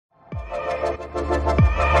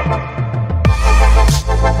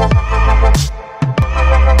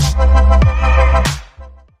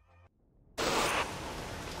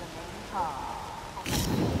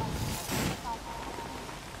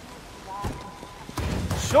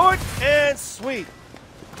Short and sweet.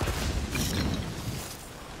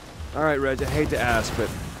 All right, Reg, I hate to ask, but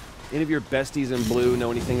any of your besties in blue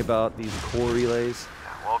know anything about these core relays?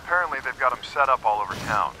 Yeah, well, apparently they've got them set up all over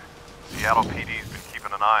town. Seattle PD's been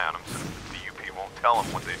keeping an eye on them since the DUP won't tell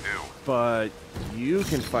them what they do. But you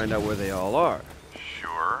can find out where they all are.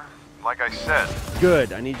 Sure. Like I said.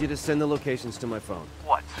 Good. I need you to send the locations to my phone.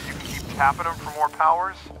 What, so you can keep tapping them for more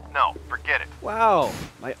powers? No, forget it. Wow.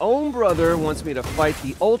 My own brother wants me to fight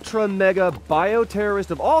the ultra-mega bioterrorist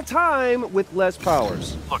of all time with less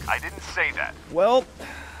powers. Look, I didn't say that. Well,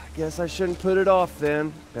 I guess I shouldn't put it off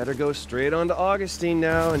then. Better go straight on to Augustine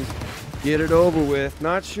now and get it over with.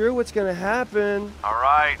 Not sure what's gonna happen. All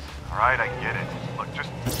right, I get it. Look, just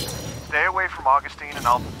stay away from Augustine and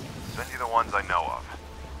I'll send you the ones I know of.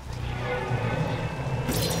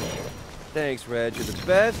 Thanks, Reg. You're the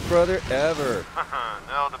best brother ever.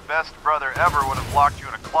 No, the best brother ever would have locked you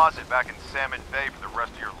in a closet back in Salmon Bay for the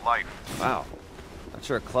rest of your life. Wow. Not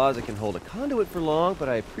sure a closet can hold a conduit for long, but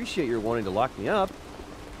I appreciate your wanting to lock me up.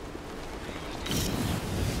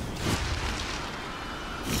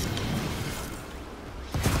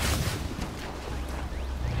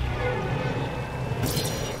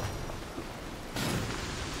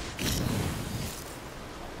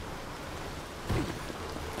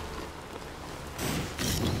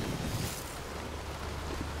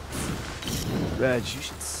 Reg, you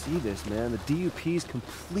should see this, man. The DUP's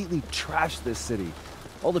completely trashed this city.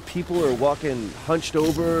 All the people are walking hunched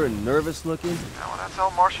over and nervous looking. Yeah, well, that's how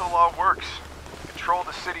martial law works. Control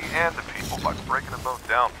the city and the people by breaking them both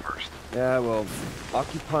down first. Yeah, well,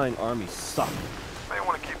 occupying armies suck. You may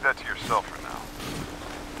want to keep that to yourself for now.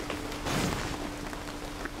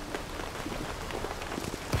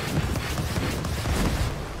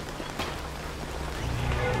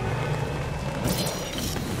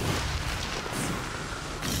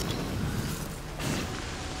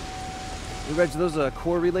 Hey, Reg, those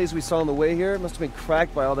core relays we saw on the way here must have been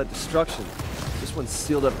cracked by all that destruction. This one's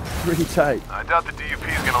sealed up pretty tight. I doubt the DUP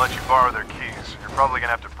is going to let you borrow their keys. You're probably going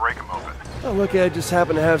to have to break them open. Oh, look, I just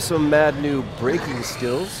happen to have some mad new breaking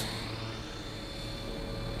skills.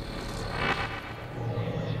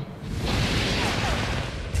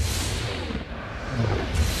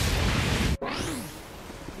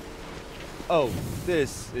 Oh,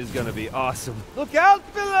 this is gonna be awesome. Look out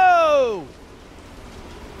below!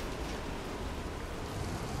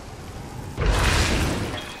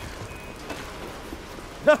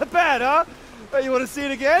 Not bad, huh? Oh, you want to see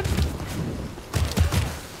it again?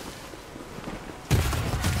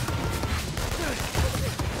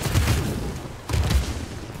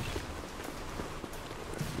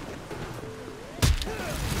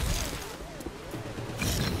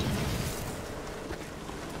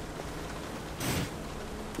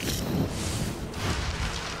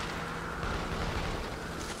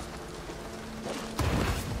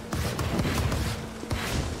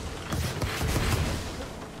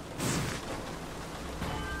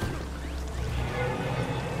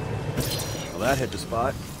 That hit the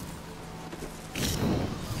spot.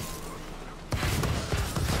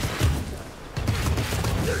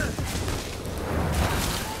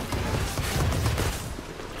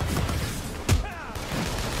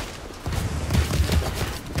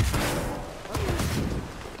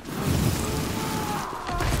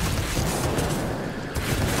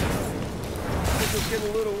 This is getting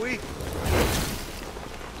a little weak.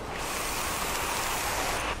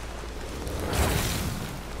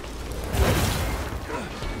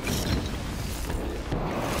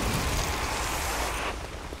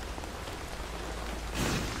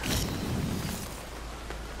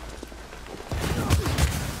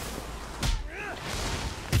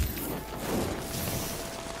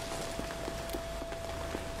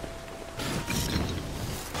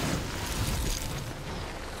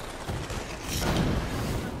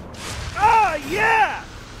 Yeah!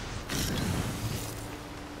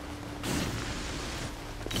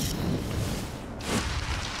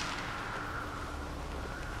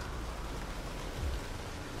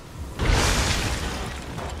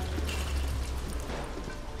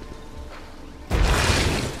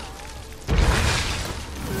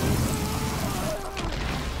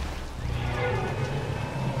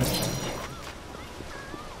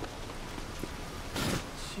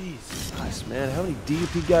 Jesus, man, how many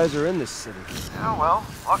DUP guys are in this city? Yeah, well,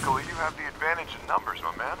 luckily you have the advantage in numbers,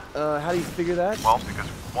 my man. How do you figure that? Well, because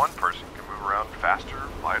one person can move around faster,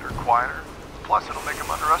 lighter, quieter. Plus, it'll make them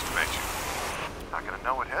underestimate you. Not gonna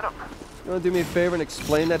know what hit them. You want to do me a favor and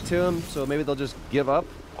explain that to them, so maybe they'll just give up?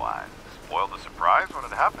 Why? Spoil the surprise when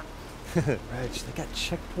it happened. Reg, they got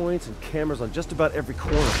checkpoints and cameras on just about every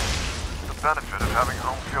corner. The benefit of having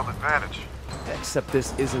home field advantage. Except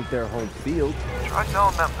this isn't their home field. Try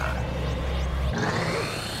telling them that.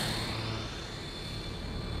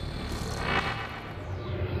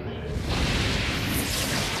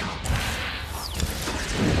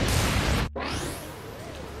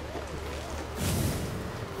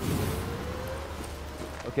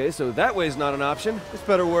 Okay, so that way's not an option. This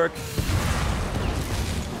better work.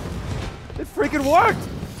 It freaking worked!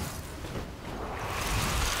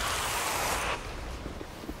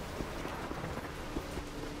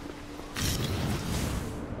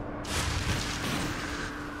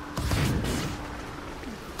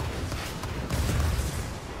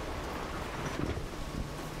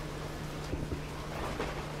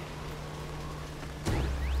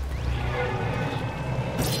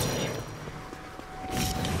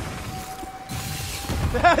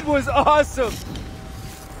 That was awesome!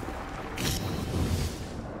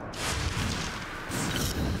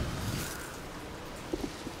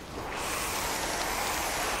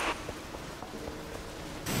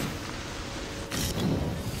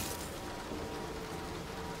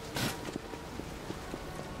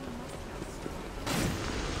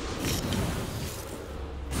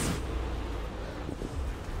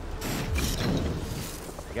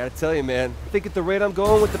 I gotta tell you, man, I think at the rate I'm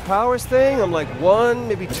going with the powers thing, I'm like 1,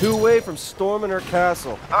 maybe 2 away from storming her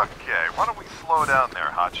castle. Okay, why don't we slow down there,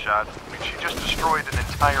 hotshot? I mean, she just destroyed an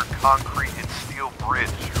entire concrete and steel bridge,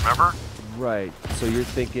 remember? Right, so you're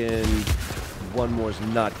thinking one more's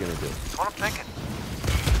not gonna do it. That's what I'm thinking.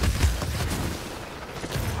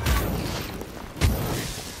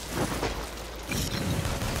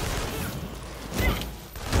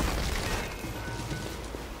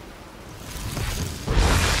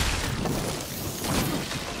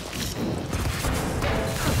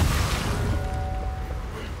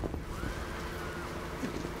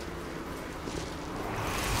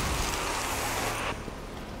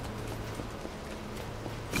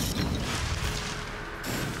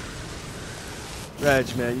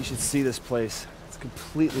 Reg, man, you should see this place. It's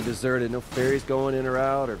completely deserted. No ferries going in or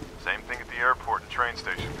out, or... Same thing at the airport and train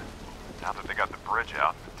station. Now that they got the bridge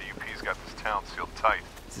out, the DUP's got this town sealed tight.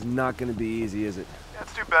 This is not gonna be easy, is it? Yeah,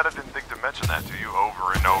 it's too bad I didn't think to mention that to you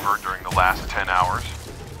over and over during the last 10 hours.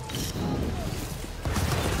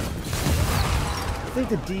 I think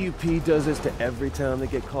the DUP does this to every town they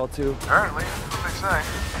get called to. Apparently, that's what they say.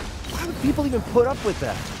 Why would people even put up with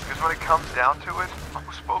that? Because when it comes down to it,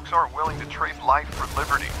 most folks aren't willing to trade life for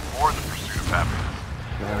liberty or the pursuit of happiness.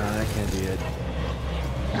 Nah, that can't be it.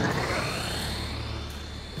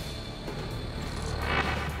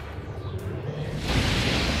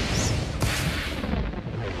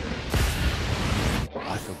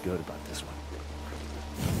 I feel good about this one.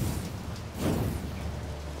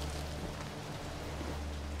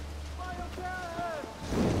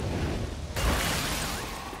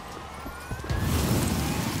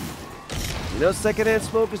 You know, secondhand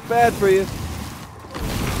smoke is bad for you.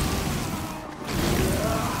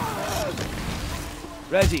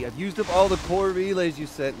 Reggie, I've used up all the core relays you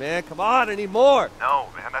sent, man. Come on, I need more. No,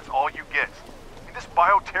 man, that's all you get. I mean, this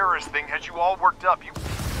bioterrorist thing has you all worked up. You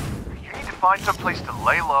need to find some place to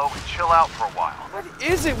lay low and chill out for a while. What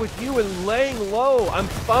is it with you and laying low? I'm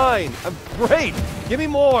fine. I'm great. Give me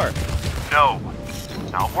more. No.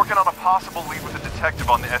 Now, I'm working on a possible lead with a detective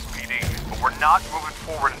on the SPD, but we're not moving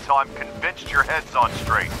forward until I'm convinced your head's on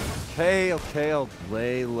straight. Okay, I'll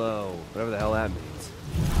lay low. Whatever the hell that means.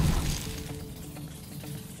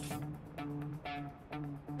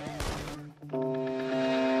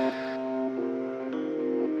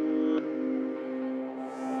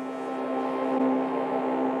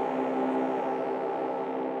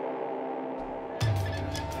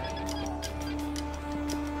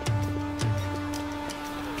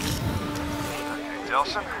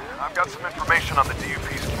 Delson, I've got some information on the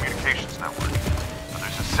DUP's communications network.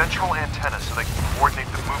 There's a central antenna so they can coordinate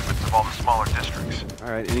the movements of all the smaller districts.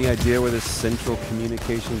 Alright, any idea where this central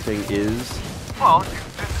communication thing is? Well, you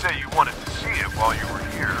did say you wanted to see it while you were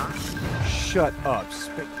here. Shut up.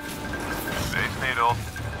 Space Needle.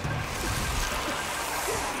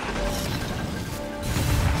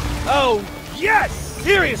 Oh, yes!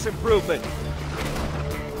 Serious improvement!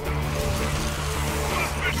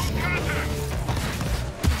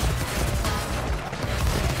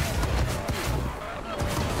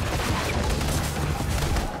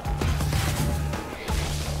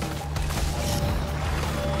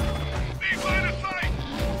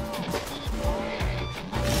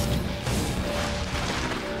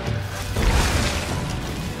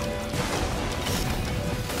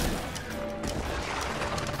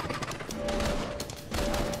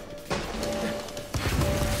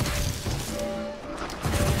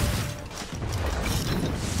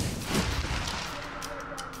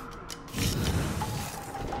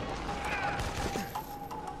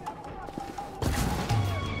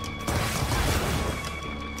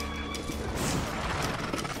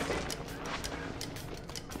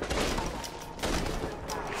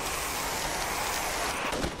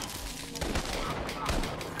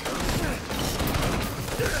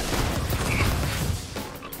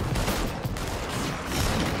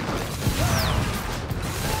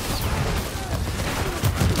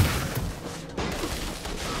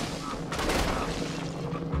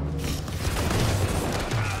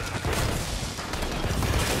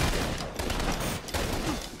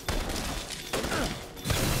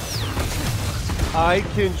 I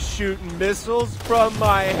can shoot missiles from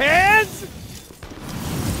my hands?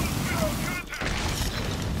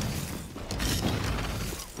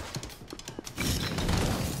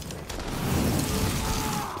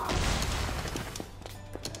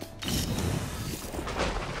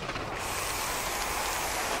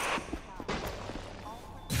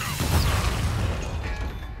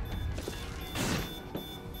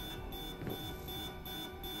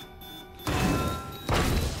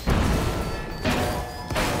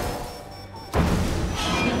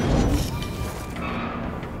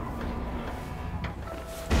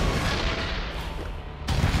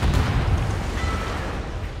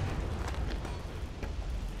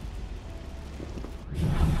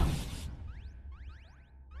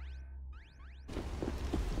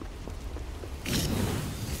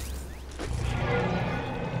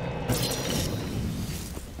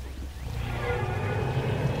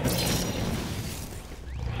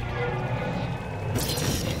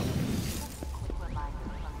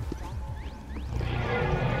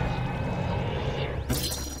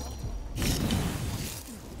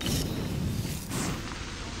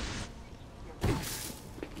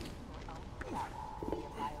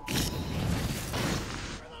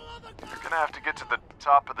 Gonna have to get to the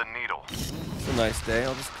top of the needle. It's a nice day.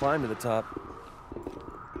 I'll just climb to the top.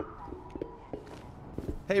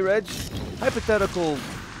 Hey, Reg. Hypothetical,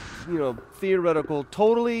 theoretical,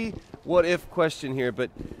 totally what-if question here, but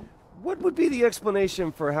what would be the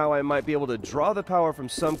explanation for how I might be able to draw the power from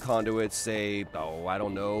some conduits, say, I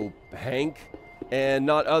don't know, Hank, and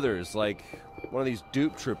not others, like one of these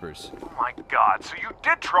dupe troopers? Oh my god, so you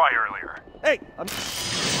did try earlier! Hey!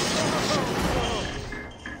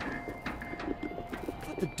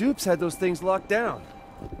 The dupes had those things locked down.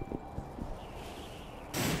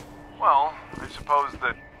 Well, I suppose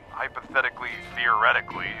that hypothetically,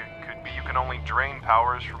 theoretically, it could be you can only drain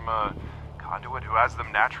powers from a conduit who has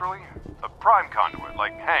them naturally? A prime conduit,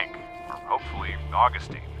 like Hank, or hopefully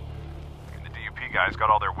Augustine. And the DUP guys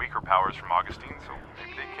got all their weaker powers from Augustine, so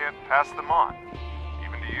maybe they can't pass them on.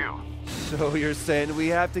 Even to you. So you're saying we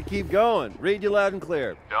have to keep going. Read you loud and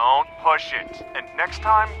clear. Don't push it. And next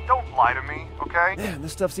time, don't lie to me, okay? Man,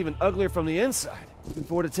 this stuff's even uglier from the inside. Looking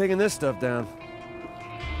forward to taking this stuff down.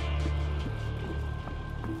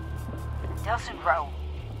 Delsin Rowe,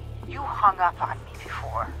 you hung up on me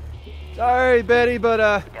before. Sorry, Betty, but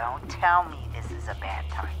Don't tell me this is a bad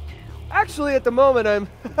time, too. actually at the moment I'm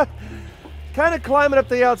kind of climbing up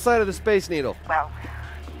the outside of the Space Needle. Well,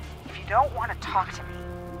 if you don't want to talk to me,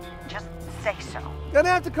 just say so. Gonna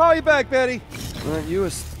have to call you back, Betty. Aren't you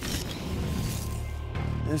a...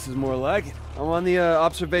 This is more like it. I'm on the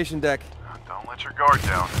observation deck. Don't let your guard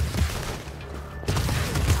down.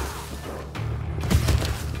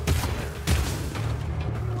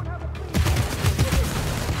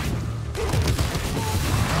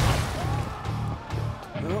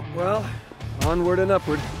 Oh, well, onward and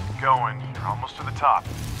upward. Keep going. You're almost to the top.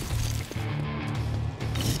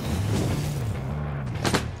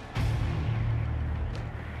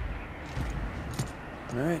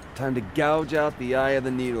 All right, time to gouge out the eye of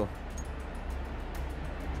the needle.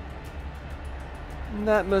 And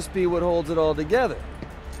that must be what holds it all together.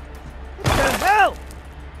 What the hell?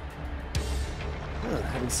 I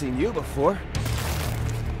haven't seen you before.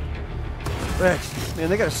 Rex, man,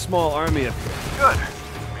 they got a small army up here. Good.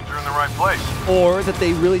 Means you're in the right place. Or that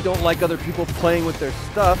they really don't like other people playing with their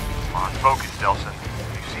stuff. Come on, focus, Delsin.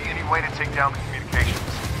 Do you see any way to take down the communications?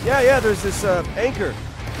 Yeah, there's this anchor.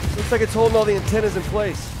 Looks like it's holding all the antennas in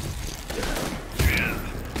place.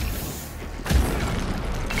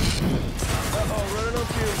 Uh-oh, running on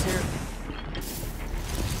fumes here.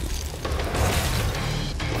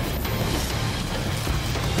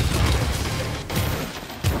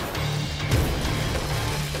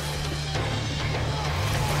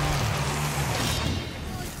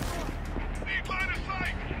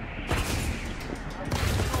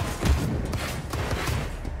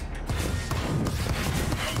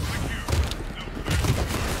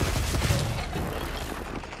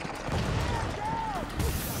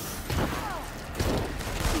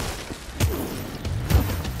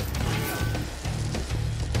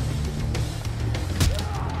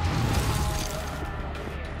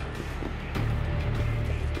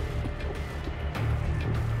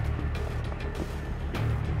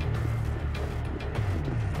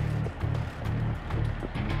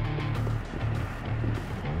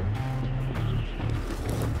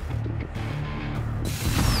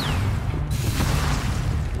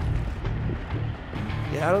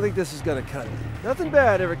 Yeah, I don't think this is gonna cut it. Nothing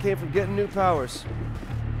bad ever came from getting new powers.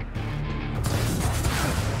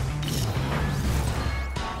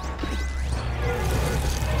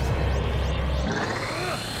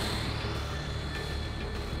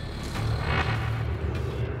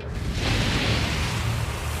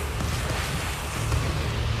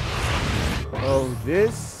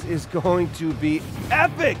 This is going to be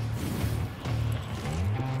epic!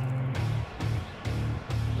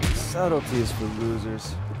 Subtlety is for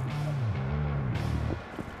losers.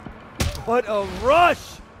 What a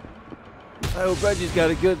rush! I hope Reggie's got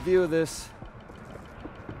a good view of this.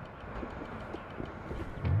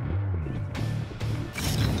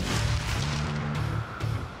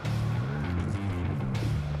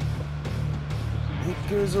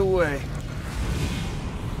 Acres away.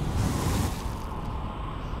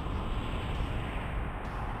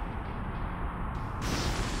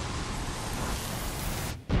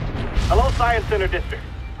 Hello, Science Center District.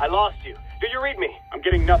 I lost you. Do you read me? I'm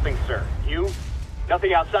getting nothing, sir. You?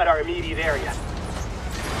 Nothing outside our immediate area.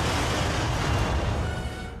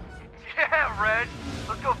 Yeah, Reg.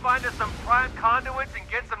 Let's go find us some prime conduits and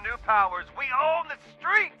get some new powers. We own the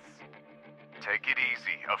streets! Take it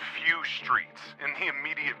easy. A few streets in the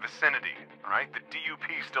immediate vicinity, alright? The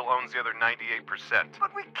DUP still owns the other 98%.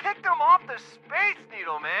 But we kicked them off the Space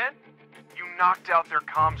Needle, man! You knocked out their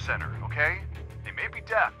comm center, okay? They may be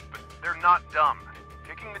deaf, but they're not dumb.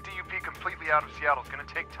 Kicking the DUP completely out of Seattle is gonna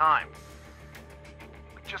take time.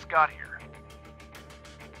 We just got here.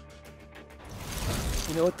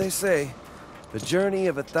 You know what they say? The journey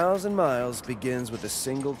of 1,000 miles begins with a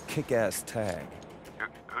single kick-ass tag.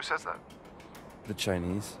 Who says that? The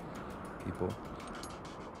Chinese people.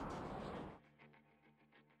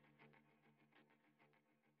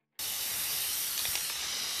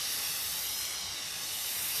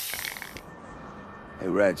 Hey,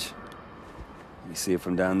 Reg. You see it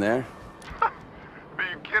from down there? Are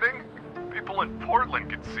you kidding? People in Portland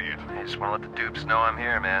could see it. I just want to let the dupes know I'm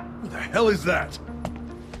here, man. Who the hell is that?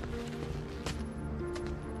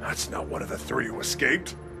 That's not one of the three who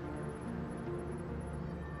escaped.